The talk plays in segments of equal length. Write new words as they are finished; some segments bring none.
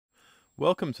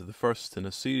Welcome to the first in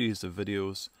a series of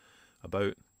videos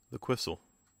about the Qwistle,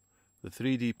 the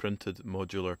 3D printed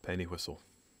modular penny whistle.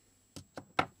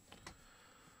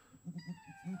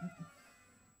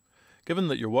 Given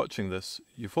that you're watching this,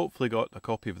 you've hopefully got a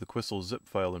copy of the Qwistle zip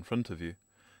file in front of you,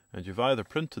 and you've either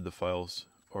printed the files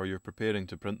or you're preparing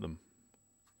to print them.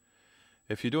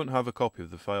 If you don't have a copy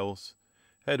of the files,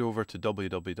 head over to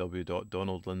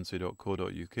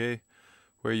www.donaldlindsay.co.uk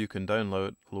where you can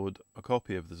download a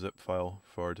copy of the zip file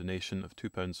for a donation of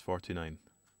 £2.49.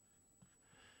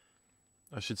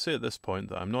 I should say at this point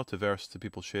that I'm not averse to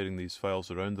people sharing these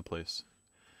files around the place,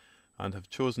 and have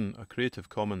chosen a Creative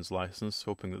Commons license,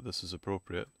 hoping that this is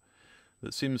appropriate,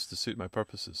 that seems to suit my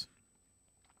purposes.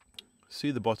 See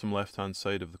the bottom left hand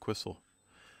side of the Qwistle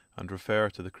and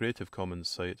refer to the Creative Commons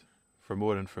site for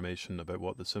more information about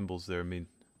what the symbols there mean.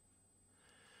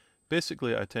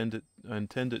 Basically, I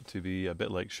intend it to be a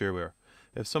bit like shareware.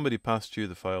 If somebody passed you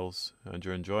the files and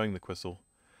you're enjoying the Qwistle,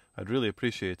 I'd really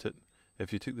appreciate it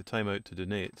if you took the time out to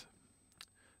donate.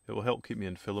 It will help keep me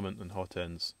in filament and hot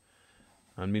ends.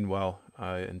 And meanwhile,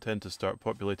 I intend to start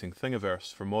populating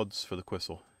Thingiverse for mods for the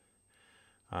Qwistle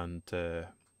and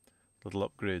little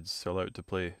upgrades to allow it to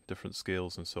play different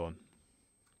scales and so on.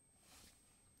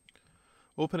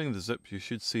 Opening the zip, you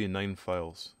should see 9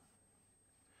 files.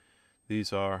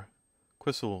 These are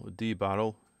Qwistle D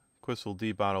Barrell, Qwistle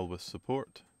D Barrell with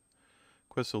support,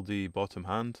 Qwistle D bottom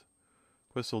hand,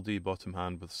 Qwistle D bottom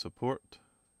hand with support,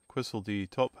 Qwistle D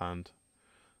top hand,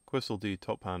 Qwistle D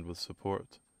top hand with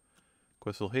support,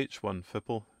 Qwistle H1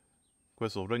 Fipple,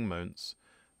 Qwistle ring mounts,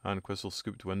 and Qwistle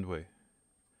scooped windway.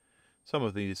 Some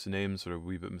of these names are a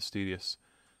wee bit mysterious.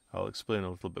 I'll explain a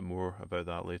little bit more about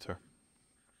that later.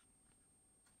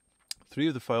 3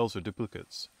 of the files are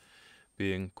duplicates,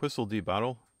 being Qwistle D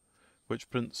Barrell, which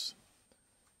prints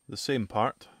the same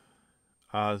part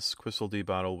as Qwistle D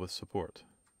Barrell with support.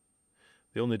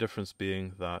 The only difference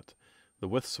being that the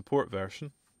with support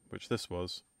version, which this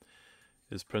was,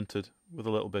 is printed with a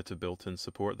little bit of built-in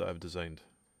support that I've designed.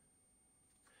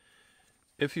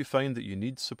 If you find that you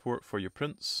need support for your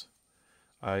prints,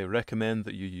 I recommend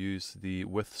that you use the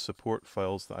with support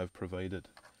files that I've provided,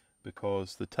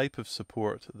 because the type of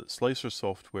support that slicer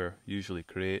software usually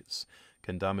creates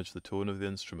can damage the tone of the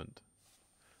instrument.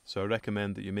 So I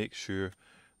recommend that you make sure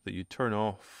that you turn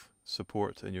off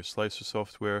support in your slicer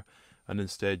software and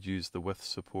instead use the with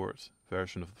support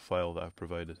version of the file that I've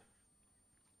provided.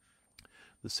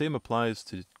 The same applies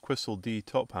to Qwistle D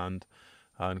top hand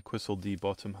and Qwistle D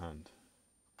bottom hand.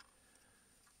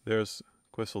 There's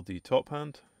Qwistle D top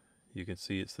hand. You can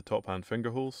see it's the top hand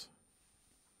finger holes.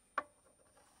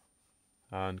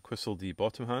 And Qwistle D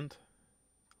bottom hand,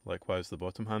 likewise the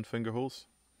bottom hand finger holes.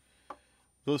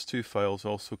 Those 2 files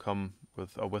also come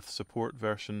with a with support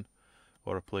version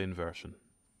or a plain version.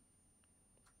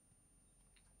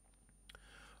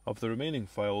 Of the remaining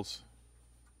files,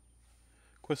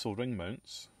 Qwistle ring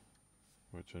mounts,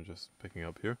 which I'm just picking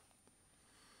up here.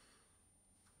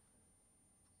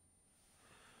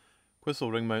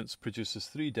 Qwistle ring mounts produces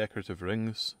 3 decorative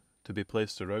rings to be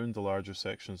placed around the larger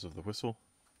sections of the whistle.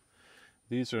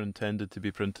 These are intended to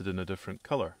be printed in a different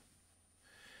colour.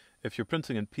 If you're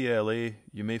printing in PLA,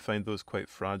 you may find those quite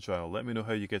fragile. Let me know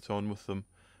how you get on with them,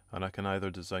 and I can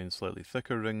either design slightly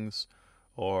thicker rings,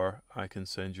 or I can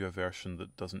send you a version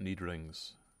that doesn't need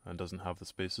rings and doesn't have the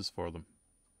spaces for them.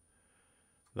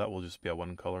 That will just be a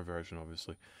 1 colour version,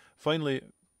 obviously. Finally,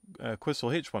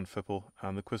 Qwistle H1 Fipple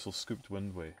and the Qwistle scooped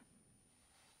windway.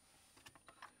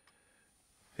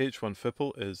 H1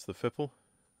 Fipple is the Fipple,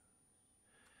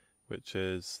 which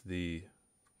is the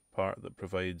part that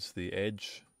provides the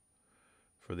edge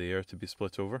for the air to be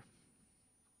split over.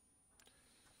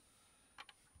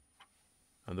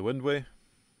 And the windway,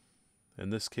 in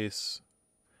this case,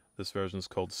 this version is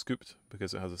called scooped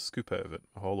because it has a scoop out of it,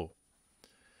 a hollow.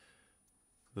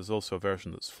 There's also a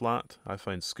version that's flat. I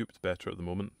find scooped better at the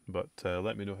moment, but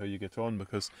let me know how you get on,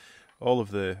 because all of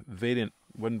the variant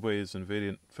windways and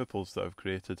variant fipples that I've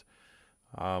created,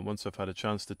 once I've had a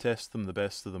chance to test them, the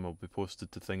best of them will be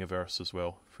posted to Thingiverse as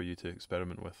well for you to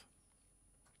experiment with.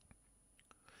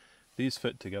 These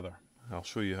fit together. I'll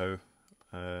show you how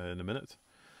in a minute.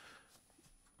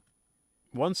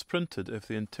 Once printed, if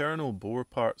the internal bore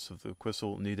parts of the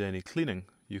Qwistle need any cleaning,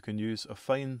 you can use a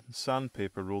fine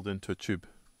sandpaper rolled into a tube.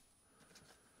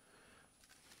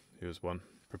 Here's one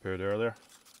prepared earlier.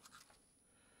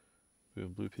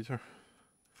 Blue Peter.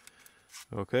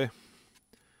 Okay.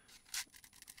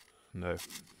 Now,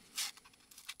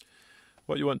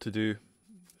 what you want to do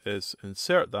is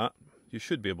insert that. You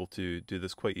should be able to do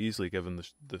this quite easily given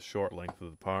the short length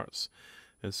of the parts.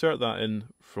 Insert that in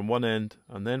from one end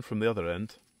and then from the other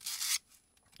end,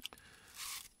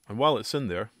 And while it's in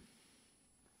there,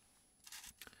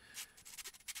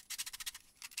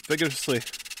 vigorously,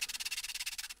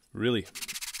 really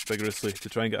vigorously, to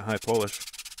try and get high polish,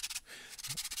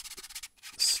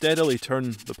 steadily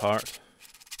turn the part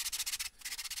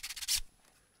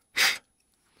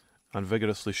and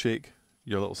vigorously shake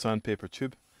your little sandpaper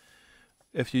tube.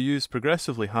 If you use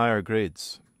progressively higher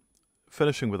grades,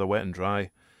 finishing with a wet and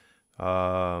dry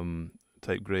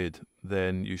type grade,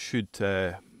 then you should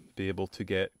be able to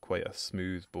get quite a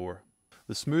smooth bore.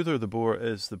 The smoother the bore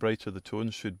is, the brighter the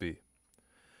tones should be.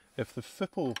 If the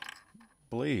Fipple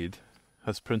blade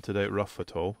has printed out rough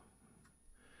at all,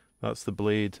 that's the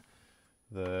blade,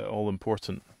 the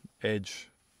all-important edge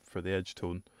for the edge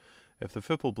tone. If the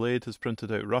Fipple blade has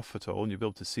printed out rough at all, and you'll be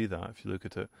able to see that if you look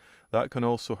at it, that can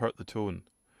also hurt the tone.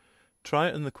 Try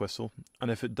it in the Qwistle,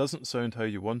 and if it doesn't sound how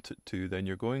you want it to, then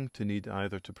you're going to need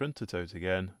either to print it out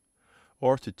again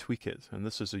or to tweak it, and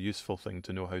this is a useful thing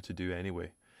to know how to do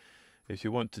anyway. If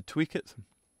you want to tweak it,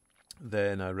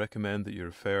 then I recommend that you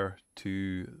refer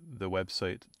to the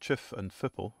website Qwistle and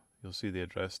Fipple, you'll see the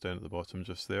address down at the bottom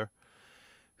just there,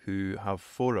 who have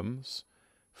forums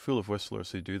full of whistlers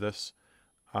who do this,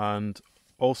 and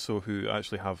also who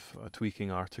actually have a tweaking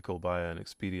article by an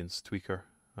experienced tweaker.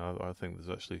 I think there's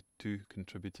actually 2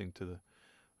 contributing to the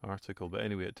article, but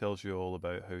anyway, it tells you all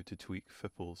about how to tweak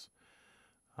fipples,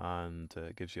 and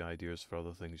gives you ideas for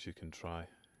other things you can try.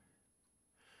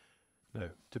 Now,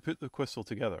 to put the Qwistle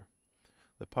together,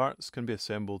 the parts can be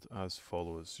assembled as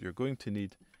follows. You're going to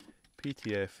need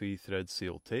PTFE thread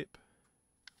seal tape,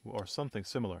 or something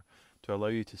similar, to allow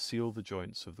you to seal the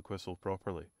joints of the Qwistle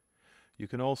properly. You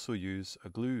can also use a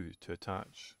glue to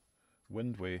attach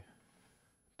windway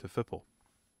to Fipple.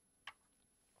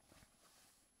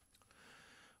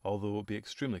 Although be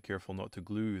extremely careful not to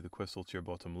glue the Qwistle to your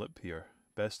bottom lip here.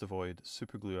 Best avoid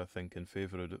superglue, I think, in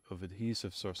favour of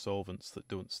adhesives or solvents that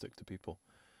don't stick to people.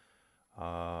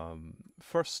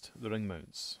 First, the ring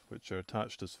mounts, which are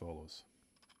attached as follows.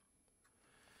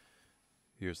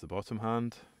 Here's the bottom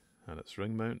hand and its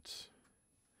ring mount.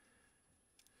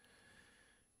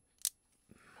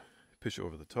 Push it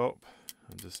over the top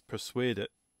and just persuade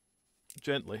it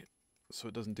gently so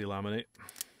it doesn't delaminate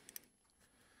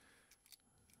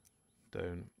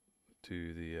down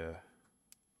to the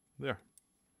there.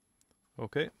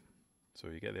 Okay, so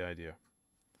you get the idea.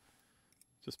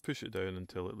 Just push it down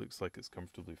until it looks like it's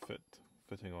comfortably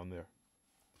fitting on there.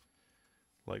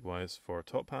 Likewise for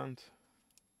top hand.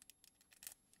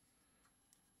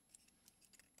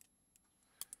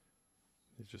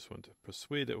 You just want to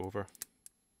persuade it over,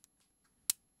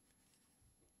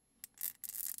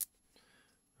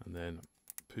 and then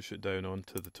push it down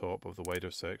onto the top of the wider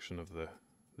section of the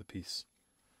piece.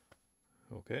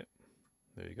 Okay,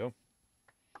 there you go.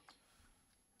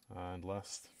 And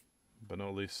last but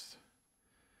not least,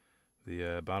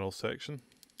 the barrel section.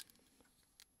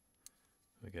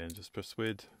 Again, just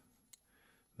persuade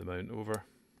the mount over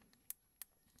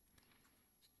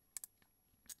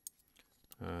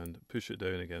and push it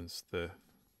down against the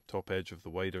top edge of the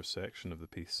wider section of the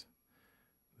piece.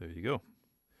 There you go.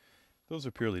 Those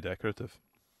are purely decorative.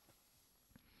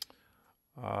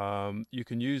 You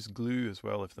can use glue as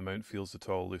well if the mount feels at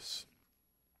all loose.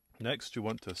 Next, you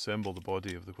want to assemble the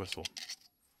body of the Qwistle.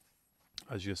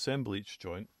 As you assemble each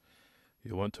joint,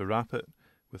 you'll want to wrap it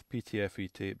with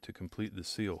PTFE tape to complete the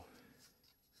seal.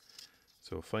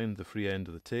 So find the free end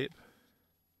of the tape,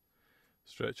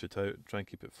 stretch it out, try and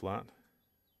keep it flat.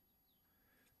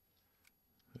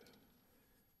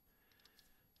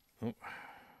 Oh,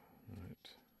 right.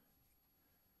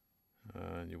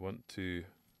 And you want to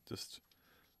just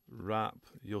wrap.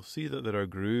 You'll see that there are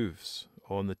grooves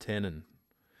on the tenon,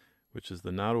 which is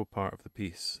the narrow part of the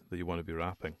piece that you want to be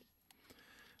wrapping.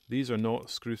 These are not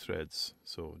screw threads,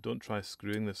 so don't try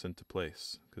screwing this into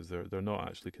place, because they're not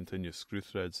actually continuous screw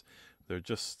threads. They're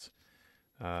just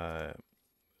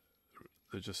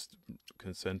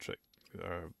concentric,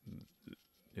 or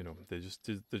they're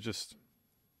just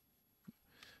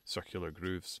circular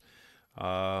grooves.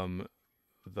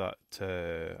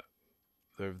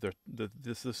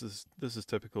 This is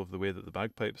typical of the way that the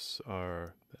bagpipes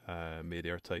are made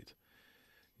airtight,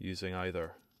 using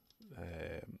either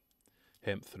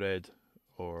hemp thread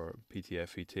or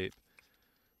PTFE tape.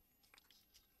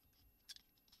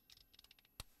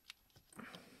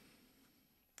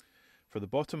 For the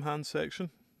bottom hand section,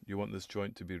 you want this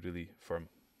joint to be really firm.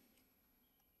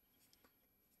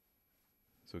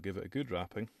 So give it a good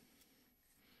wrapping.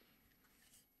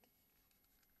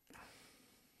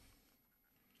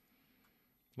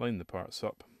 Line the parts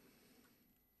up.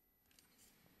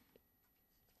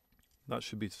 That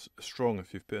should be strong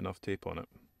if you've put enough tape on it.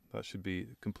 That should be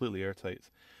completely airtight.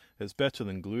 It's better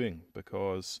than gluing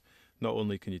because not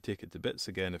only can you take it to bits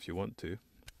again if you want to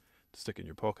stick it in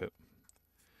your pocket,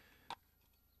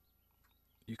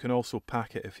 you can also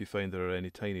pack it if you find there are any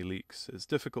tiny leaks. It's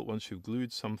difficult once you've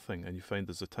glued something and you find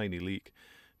there's a tiny leak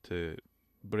to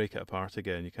break it apart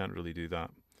again. You can't really do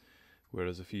that.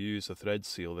 Whereas if you use a thread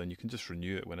seal, then you can just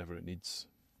renew it whenever it needs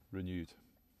renewed.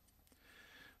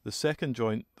 The second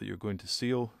joint that you're going to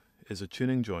seal is a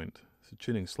tuning joint. It's a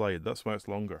tuning slide, that's why it's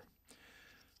longer.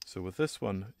 So with this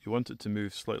one, you want it to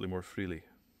move slightly more freely.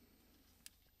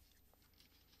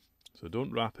 So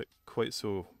don't wrap it quite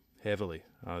so heavily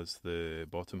as the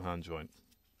bottom hand joint.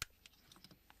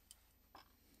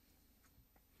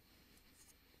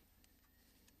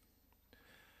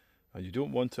 And you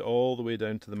don't want it all the way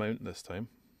down to the mount this time.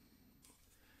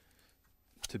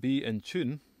 To be in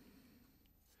tune,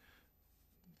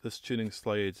 this tuning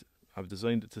slide, I've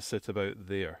designed it to sit about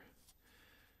there.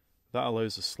 That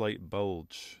allows a slight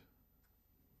bulge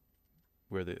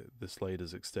where the slide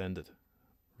is extended,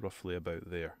 roughly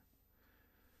about there.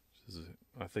 Which is,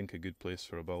 I think, a good place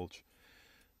for a bulge.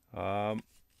 If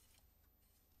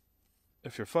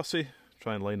you're fussy,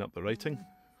 try and line up the writing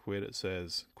where it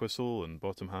says Qwistle and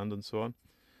bottom hand and so on.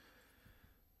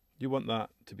 You want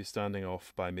that to be standing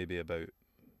off by maybe about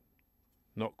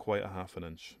not quite a half an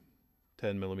inch,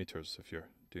 10 millimeters if you're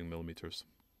doing millimeters.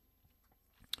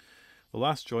 The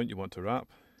last joint you want to wrap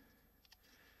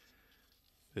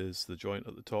is the joint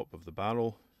at the top of the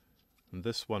barrel, and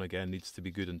this one again needs to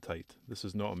be good and tight. This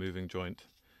is not a moving joint,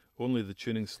 only the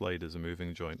tuning slide is a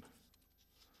moving joint.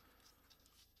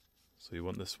 So you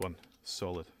want this one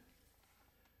solid.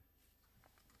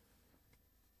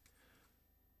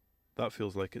 That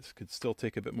feels like it could still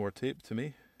take a bit more tape to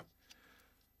me.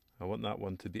 I want that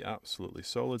one to be absolutely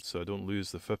solid so I don't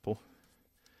lose the fipple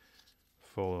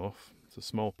fall off. It's a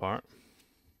small part.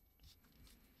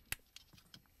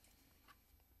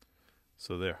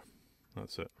 So there,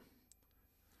 that's it.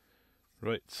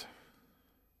 Right.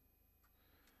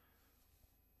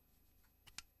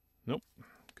 Nope,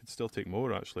 could still take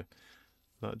more actually.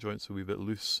 That joint's a wee bit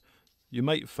loose. You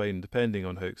might find, depending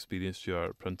on how experienced you are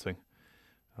at printing,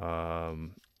 there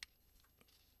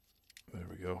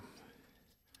we go.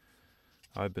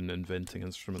 I've been inventing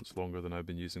instruments longer than I've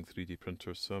been using 3D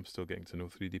printers, so I'm still getting to know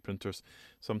 3D printers.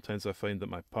 Sometimes I find that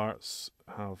my parts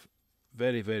have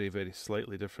very, very, very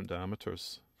slightly different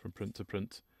diameters from print to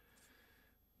print.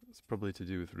 It's probably to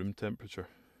do with room temperature.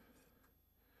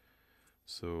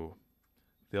 So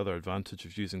the other advantage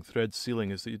of using thread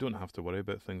sealing is that you don't have to worry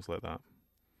about things like that.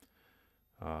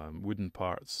 Wooden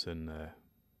parts in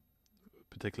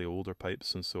particularly older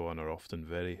pipes and so on are often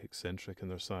very eccentric in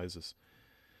their sizes.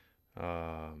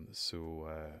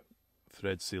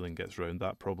 Thread sealing gets around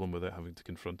that problem without having to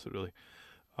confront it really.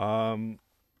 Now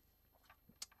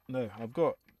I've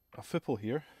got a fipple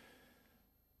here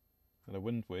and a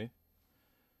windway.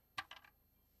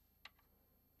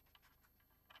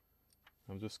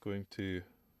 I'm just going to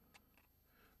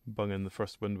bung in the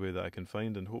first windway that I can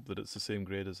find and hope that it's the same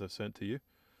grade as I've sent to you.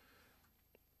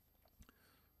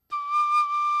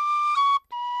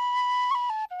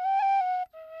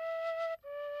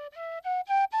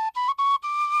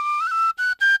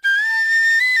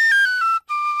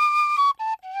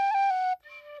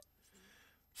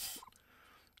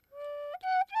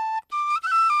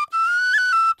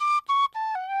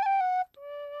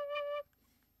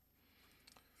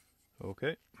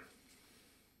 Okay,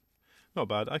 not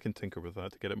bad. I can tinker with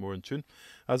that to get it more in tune.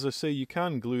 As I say, you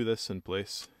can glue this in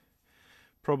place.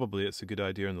 Probably it's a good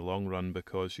idea in the long run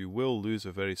because you will lose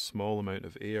a very small amount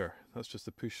of air. That's just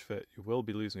a push fit. You will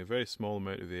be losing a very small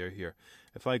amount of air here.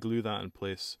 If I glue that in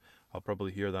place, I'll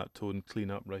probably hear that tone clean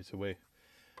up right away.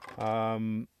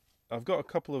 I've got a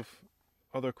couple of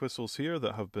other Qwistles here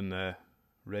that have been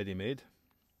ready-made.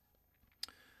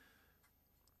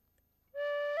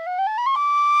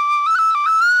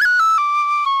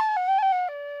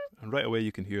 And right away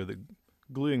you can hear that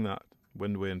gluing that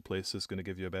windway in place is going to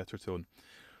give you a better tone.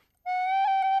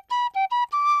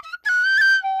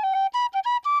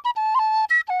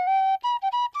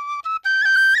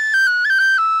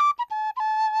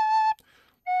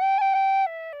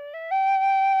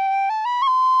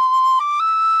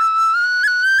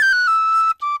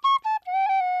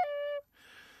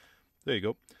 There you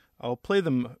go. I'll play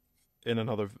them in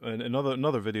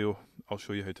another video. I'll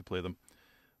show you how to play them.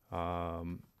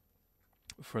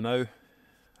 For now,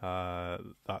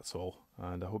 that's all,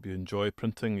 and I hope you enjoy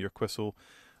printing your Qwistle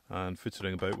and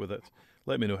footering about with it.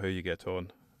 Let me know how you get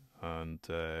on, and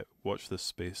watch this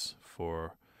space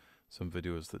for some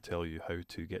videos that tell you how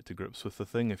to get to grips with the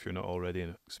thing if you're not already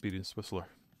an experienced whistler.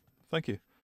 Thank you.